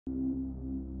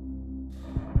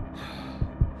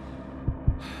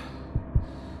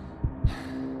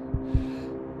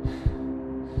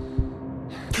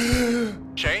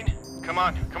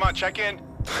Come on, check in.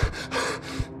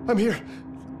 I'm here.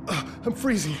 I'm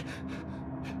freezing.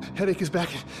 Headache is back.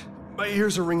 My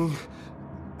ears are ringing.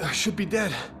 I should be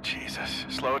dead. Jesus,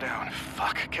 slow down.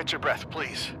 Fuck, catch your breath,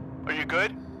 please. Are you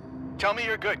good? Tell me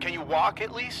you're good. Can you walk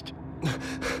at least?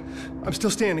 I'm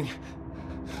still standing.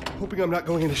 Hoping I'm not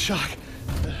going into shock.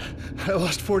 I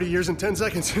lost 40 years in 10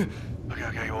 seconds.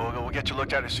 Okay, we'll get you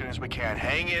looked at as soon as we can.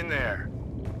 Hang in there.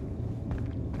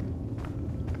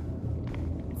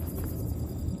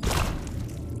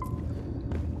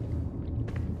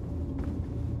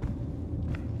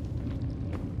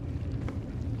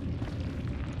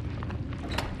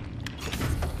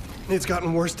 It's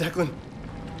gotten worse, Declan.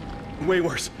 Way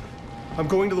worse. I'm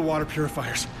going to the water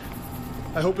purifiers.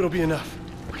 I hope it'll be enough.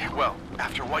 Okay, well,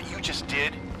 after what you just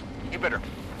did, you better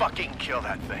fucking kill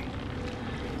that thing.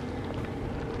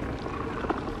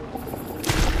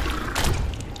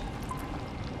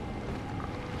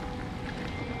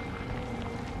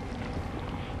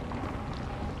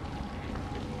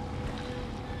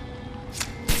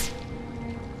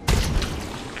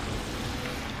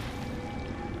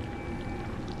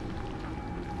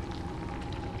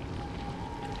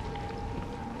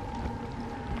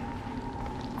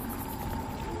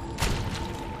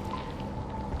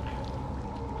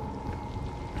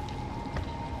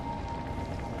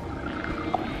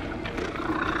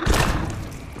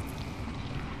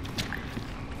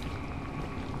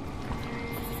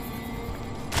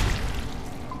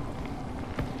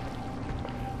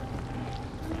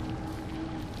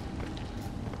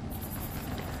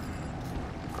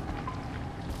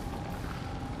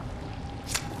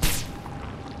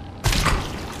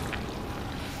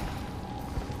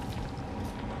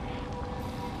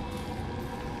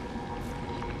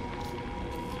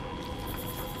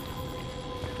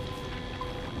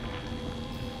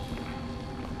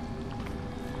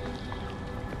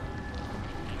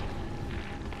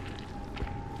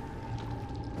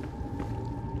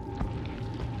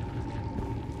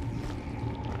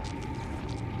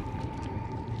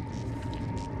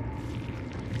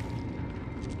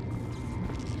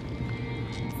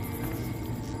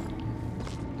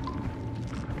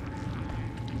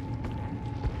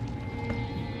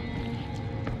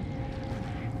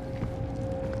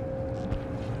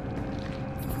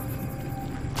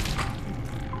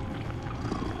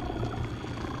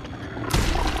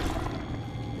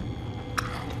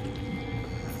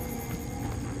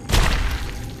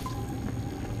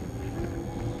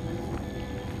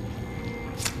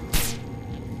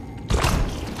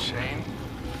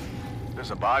 There's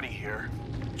a body here.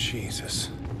 Jesus.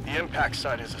 The impact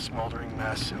site is a smoldering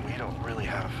mess, and we don't really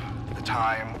have the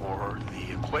time or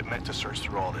the equipment to search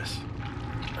through all this.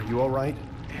 Are you all right?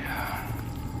 Yeah.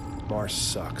 Mars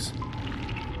sucks.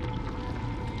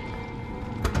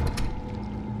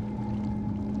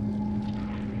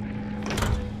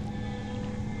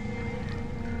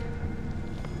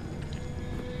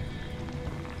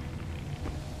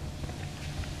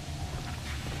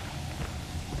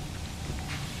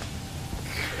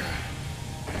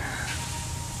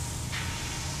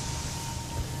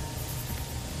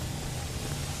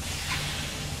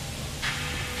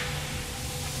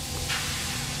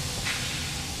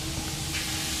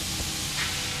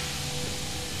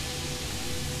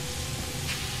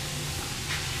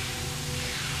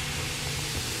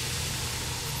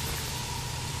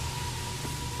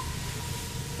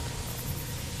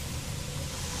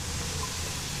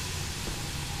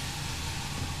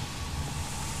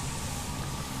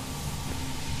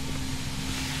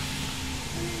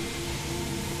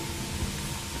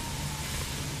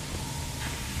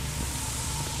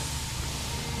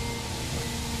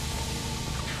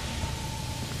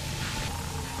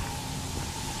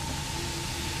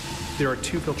 There are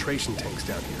 2 filtration tanks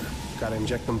down here. Gotta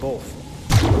inject them both.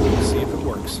 See if it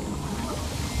works.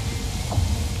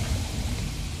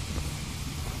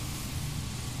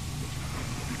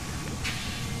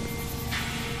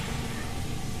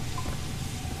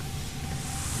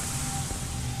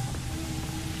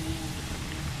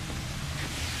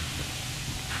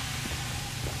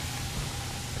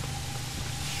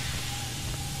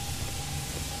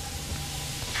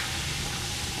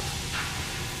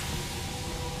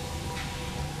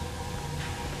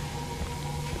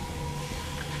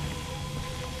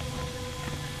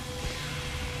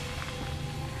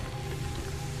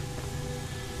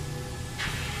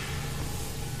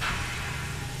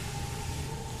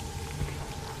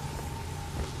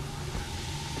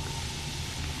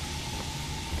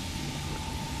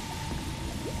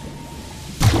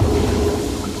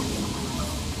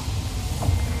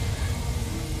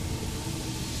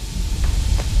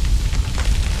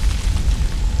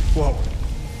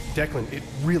 Declan, it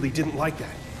really didn't like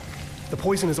that. The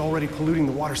poison is already polluting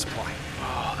the water supply.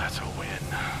 Oh, that's a win.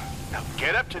 Now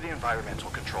get up to the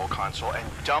environmental control console and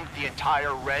dump the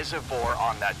entire reservoir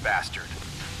on that bastard.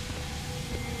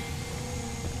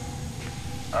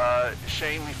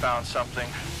 Shane, we found something.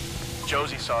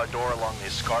 Josie saw a door along the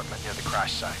escarpment near the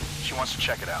crash site. She wants to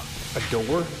check it out. A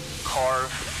door?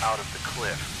 Carved out of the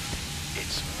cliff.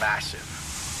 It's massive.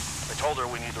 I told her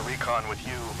we need the recon with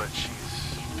you, but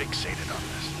she's fixated on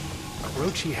this.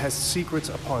 Orochi has secrets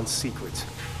upon secrets.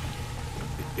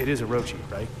 It is Orochi,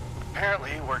 right?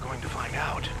 Apparently, we're going to find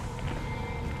out.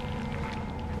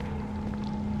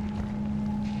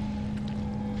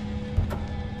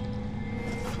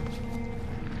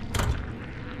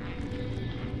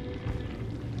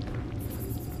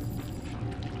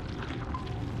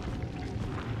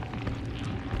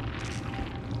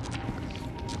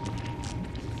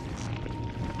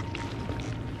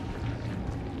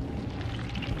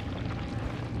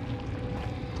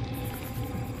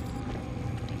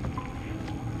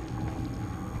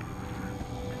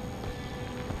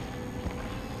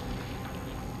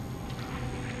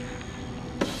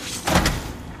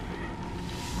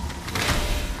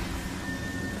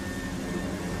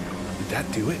 Did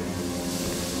that do it?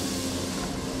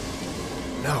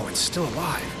 No, it's still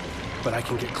alive, but I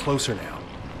can get closer now.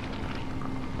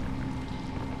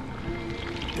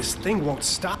 This thing won't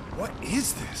stop. What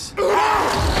is this?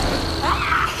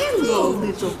 Hello,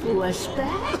 little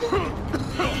flashback.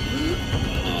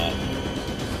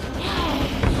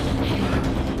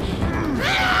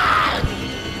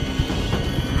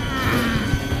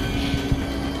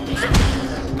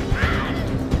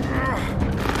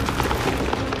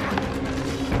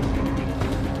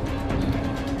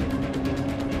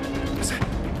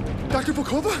 Dr.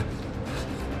 Volkova?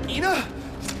 Ina?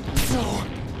 No.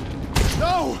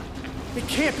 No! It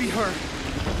can't be her.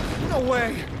 No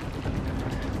way.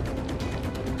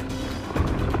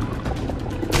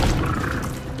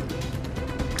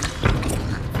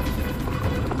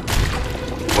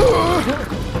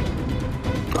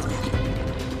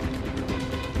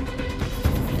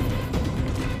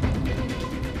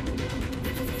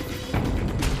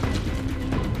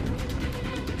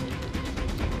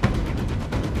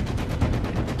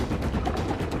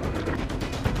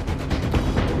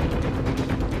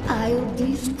 I'll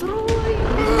destroy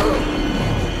you.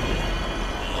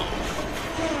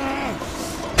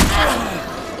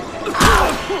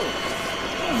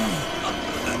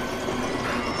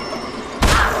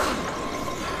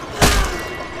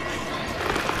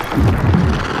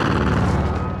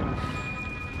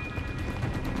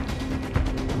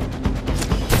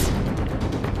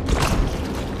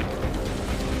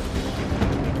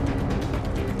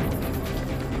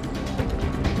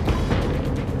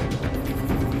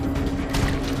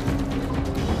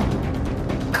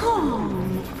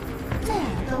 Come,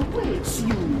 that awaits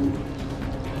you.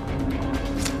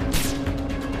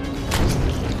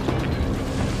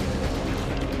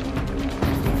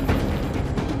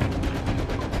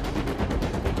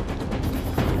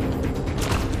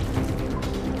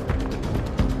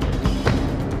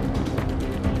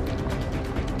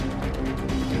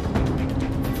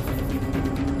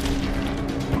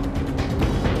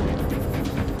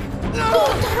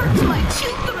 Don't hurt my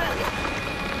children!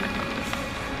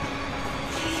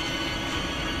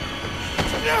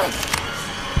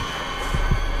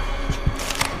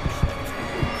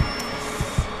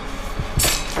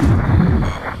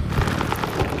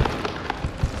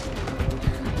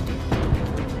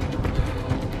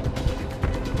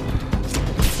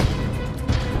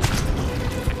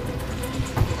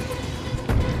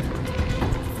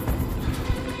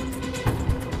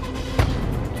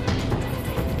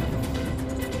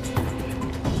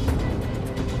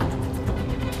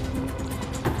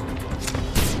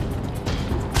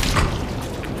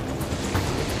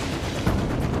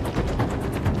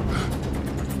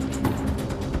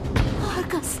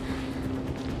 Marcus,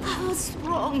 I was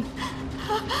wrong.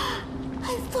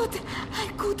 I thought I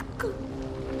could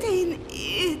contain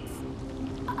it.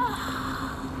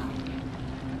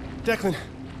 Declan,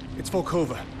 it's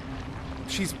Volkova.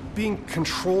 She's being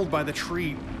controlled by the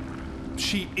tree.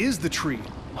 She is the tree.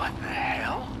 What the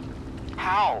hell?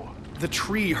 How? The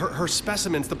tree, her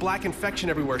specimens, the black infection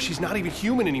everywhere. She's not even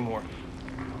human anymore.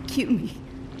 Kill me.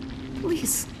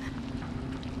 Please.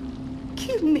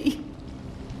 Kill me.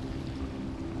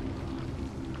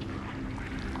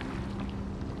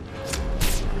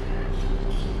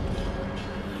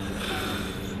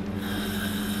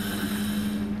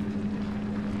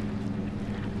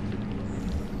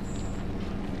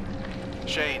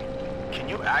 Shane, can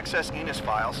you access Ina's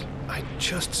files? I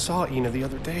just saw Ina the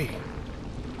other day.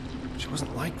 She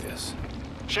wasn't like this.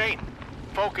 Shane,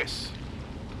 focus.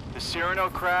 The Cyrano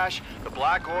crash, the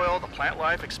black oil, the plant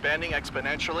life expanding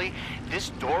exponentially.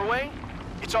 This doorway,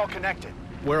 it's all connected.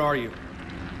 Where are you?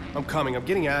 I'm coming. I'm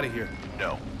getting out of here.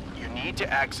 No. You need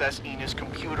to access Ina's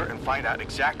computer and find out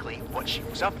exactly what she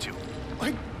was up to.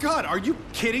 My God, are you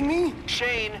kidding me?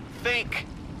 Shane, think.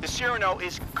 The Cyrano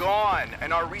is gone,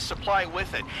 and our resupply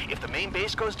with it. If the main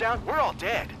base goes down, we're all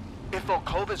dead. If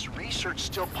Volkova's research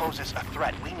still poses a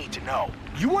threat, we need to know.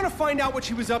 You want to find out what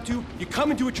she was up to? You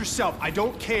come and do it yourself. I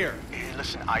don't care. Hey,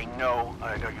 listen, I know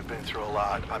you've been through a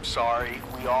lot. I'm sorry.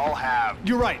 We all have.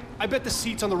 You're right. I bet the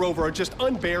seats on the rover are just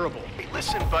unbearable. Hey,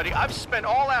 listen, buddy, I've spent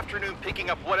all afternoon picking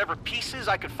up whatever pieces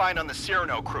I could find on the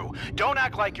Cyrano crew. Don't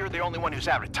act like you're the only one who's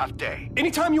having a tough day.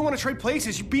 Anytime you want to trade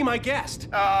places, you be my guest.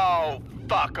 Oh,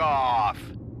 fuck off.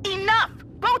 Enough!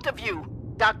 Both of you!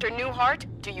 Dr. Newhart,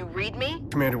 do you read me?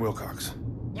 Commander Wilcox.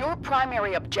 Your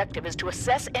primary objective is to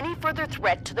assess any further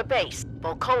threat to the base.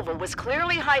 Volkova was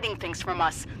clearly hiding things from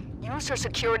us. Use her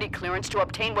security clearance to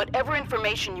obtain whatever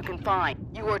information you can find.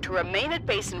 You are to remain at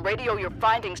base and radio your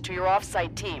findings to your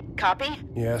off-site team. Copy?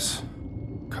 Yes.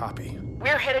 Copy.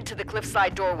 We're headed to the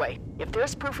cliffside doorway. If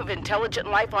there's proof of intelligent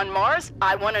life on Mars,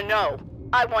 I want to know.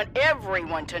 I want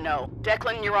everyone to know.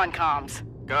 Declan, you're on comms.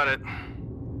 Got it.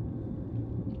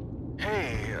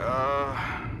 Hey,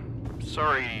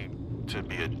 sorry to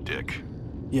be a dick.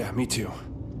 Yeah, me too.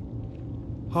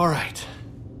 All right.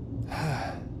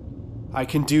 I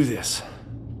can do this.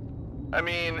 I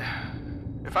mean,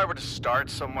 if I were to start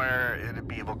somewhere, it'd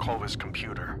be Volkova's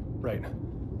computer. Right.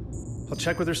 I'll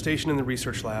check with her station in the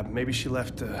research lab. Maybe she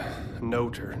left a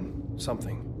note or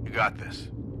something. You got this.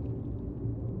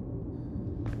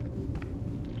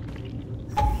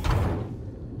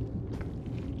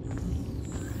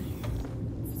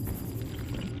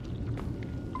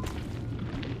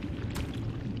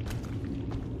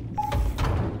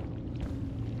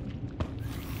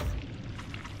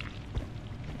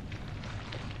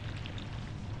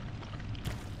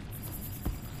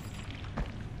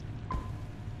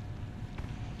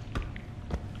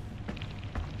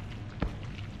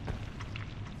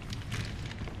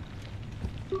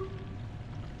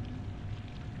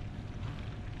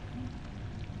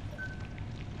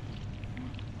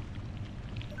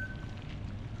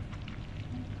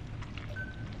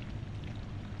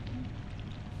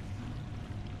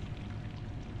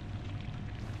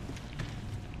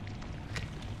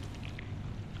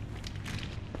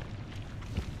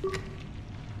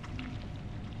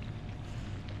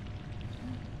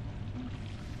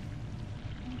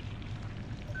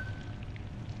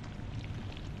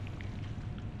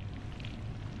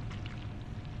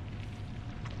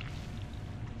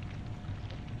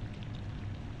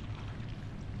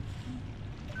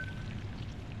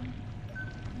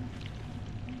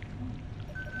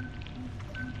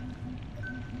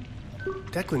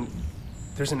 Declan,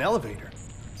 there's an elevator.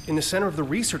 In the center of the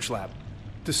research lab.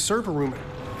 The server room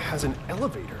has an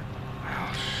elevator.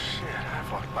 Oh, shit.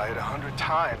 I've walked by it 100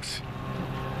 times.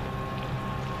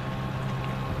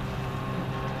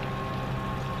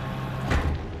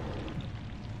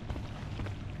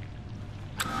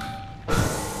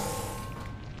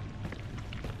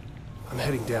 I'm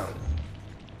heading down.